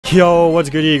Yo, what's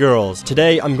good, e-girls?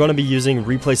 Today, I'm going to be using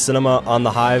Replay Cinema on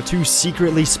the Hive to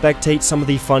secretly spectate some of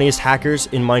the funniest hackers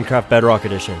in Minecraft Bedrock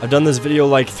Edition. I've done this video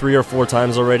like 3 or 4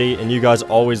 times already, and you guys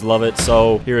always love it,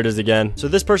 so here it is again. So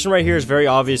this person right here is very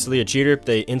obviously a cheater.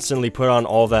 They instantly put on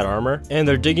all that armor, and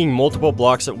they're digging multiple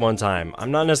blocks at one time. I'm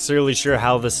not necessarily sure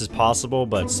how this is possible,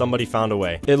 but somebody found a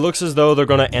way. It looks as though they're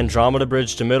going to Andromeda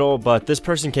bridge to middle, but this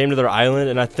person came to their island,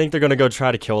 and I think they're going to go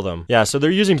try to kill them. Yeah, so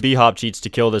they're using B-hop cheats to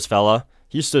kill this fella.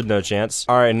 He stood no chance.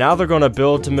 Alright, now they're going to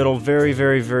build to middle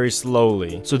very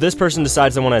slowly. So this person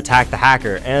decides they want to attack the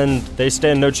hacker, and they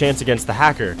stand no chance against the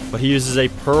hacker, but he uses a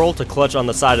pearl to clutch on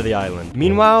the side of the island.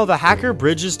 Meanwhile, the hacker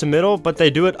bridges to middle, but they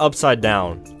do it upside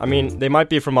down. I mean, they might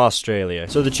be from Australia.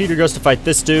 So the cheater goes to fight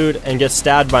this dude and gets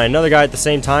stabbed by another guy at the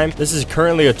same time. This is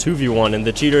currently a 2v1, and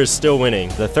the cheater is still winning.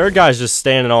 The third guy's just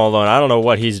standing all alone. I don't know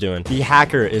what he's doing. The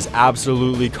hacker is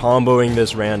absolutely comboing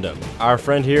this random. Our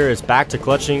friend here is back to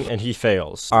clutching, and he fails.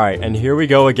 Alright, and here we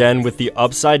go again with the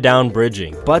upside down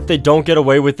bridging. But they don't get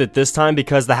away with it this time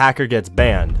because the hacker gets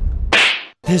banned.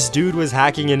 This dude was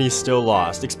hacking and he still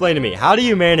lost. Explain to me, how do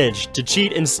you manage to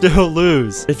cheat and still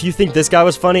lose? If you think this guy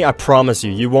was funny, I promise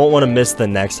you won't want to miss the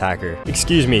next hacker.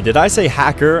 Excuse me, did I say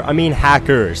hacker? I mean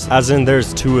hackers, as in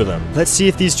there's 2 of them. Let's see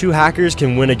if these 2 hackers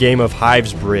can win a game of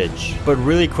Hive's Bridge. But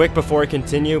really quick before I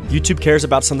continue, YouTube cares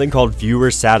about something called viewer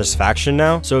satisfaction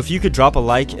now. So if you could drop a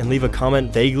like and leave a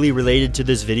comment vaguely related to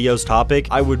this video's topic,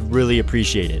 I would really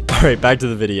appreciate it. Alright, back to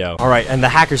the video. Alright, and the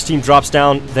hackers team drops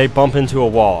down, they bump into a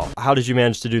wall. How did you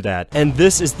manage to do that? And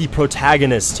this is the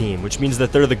protagonist team, which means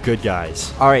that they're the good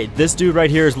guys. Alright, this dude right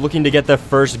here is looking to get the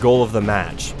first goal of the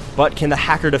match. But can the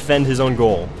hacker defend his own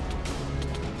goal?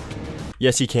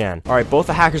 Yes, he can. Alright, both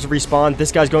the hackers respawn.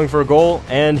 This guy's going for a goal,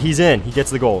 and he's in. He gets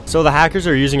the goal. So the hackers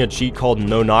are using a cheat called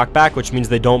no knockback, which means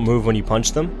they don't move when you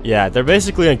punch them. Yeah, they're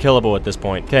basically unkillable at this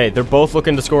point. Okay, they're both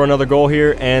looking to score another goal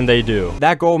here, and they do.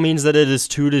 That goal means that it is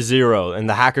 2-0, and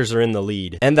the hackers are in the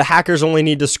lead. And the hackers only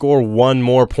need to score 1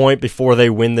 more point before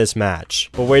they win this match.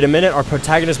 But wait a minute, our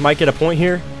protagonist might get a point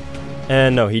here.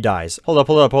 And no, he dies. Hold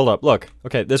up. Look.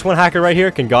 Okay, this one hacker right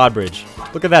here can god bridge.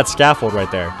 Look at that scaffold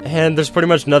right there. And there's pretty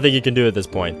much nothing you can do at this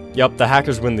point. Yup, the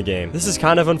hackers win the game. This is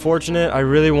kind of unfortunate. I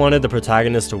really wanted the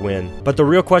protagonist to win. But the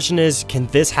real question is, can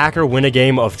this hacker win a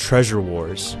game of Treasure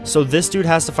Wars? So this dude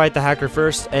has to fight the hacker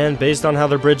first, and based on how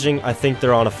they're bridging, I think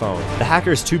they're on a phone. The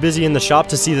hacker is too busy in the shop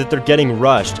to see that they're getting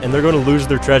rushed, and they're going to lose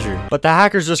their treasure. But the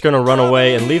hacker's just going to run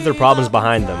away and leave their problems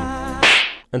behind them.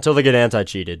 Until they get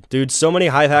anti-cheated. Dude, so many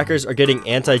Hive hackers are getting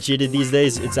anti-cheated these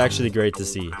days, it's actually great to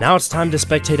see. Now it's time to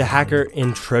spectate a hacker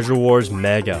in Treasure Wars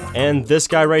Mega. And this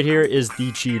guy right here is the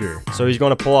cheater. So he's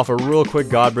going to pull off a real quick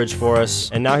god bridge for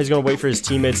us, and now he's going to wait for his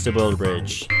teammates to build a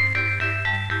bridge.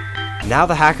 Now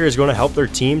the hacker is going to help their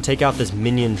team take out this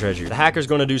minion treasure. The hacker is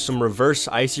going to do some reverse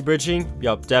icy bridging.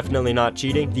 Yup, definitely not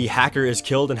cheating. The hacker is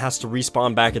killed and has to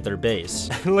respawn back at their base.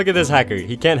 Look at this hacker.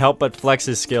 He can't help but flex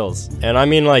his skills. And I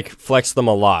mean, like, flex them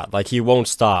a lot. Like, he won't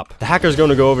stop. The hacker is going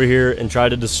to go over here and try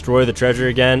to destroy the treasure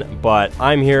again, but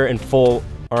I'm here in full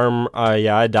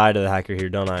yeah, I died to the hacker here,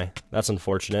 don't I? That's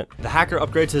unfortunate. The hacker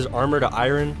upgrades his armor to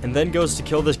iron and then goes to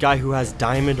kill this guy who has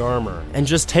diamond armor. And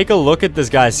just take a look at this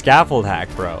guy's scaffold hack,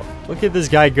 bro. Look at this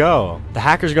guy go. The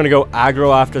hacker's gonna go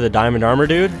aggro after the diamond armor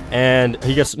dude, and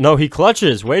he gets, no, he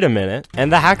clutches. Wait a minute.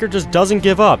 And the hacker just doesn't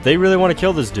give up. They really want to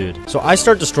kill this dude. So I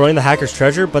start destroying the hacker's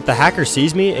treasure, but the hacker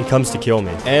sees me and comes to kill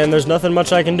me. And there's nothing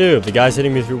much I can do. The guy's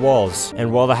hitting me through walls. And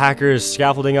while the hacker is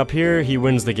scaffolding up here, he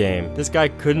wins the game. This guy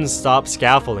couldn't stop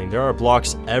scaffolding. There are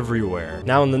blocks everywhere.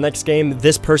 Now in the next game,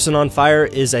 this person on fire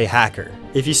is a hacker.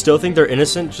 If you still think they're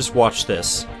innocent, just watch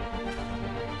this.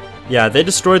 Yeah, they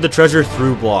destroyed the treasure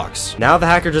through blocks. Now the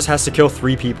hacker just has to kill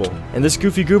 3 people. And this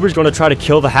goofy goober is going to try to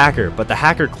kill the hacker, but the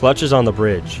hacker clutches on the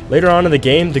bridge. Later on in the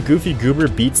game, the goofy goober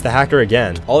beats the hacker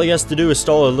again. All he has to do is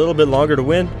stall a little bit longer to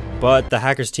win, but the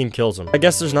hacker's team kills him. I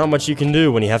guess there's not much you can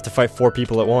do when you have to fight 4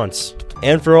 people at once.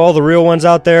 And for all the real ones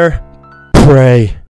out there, pray.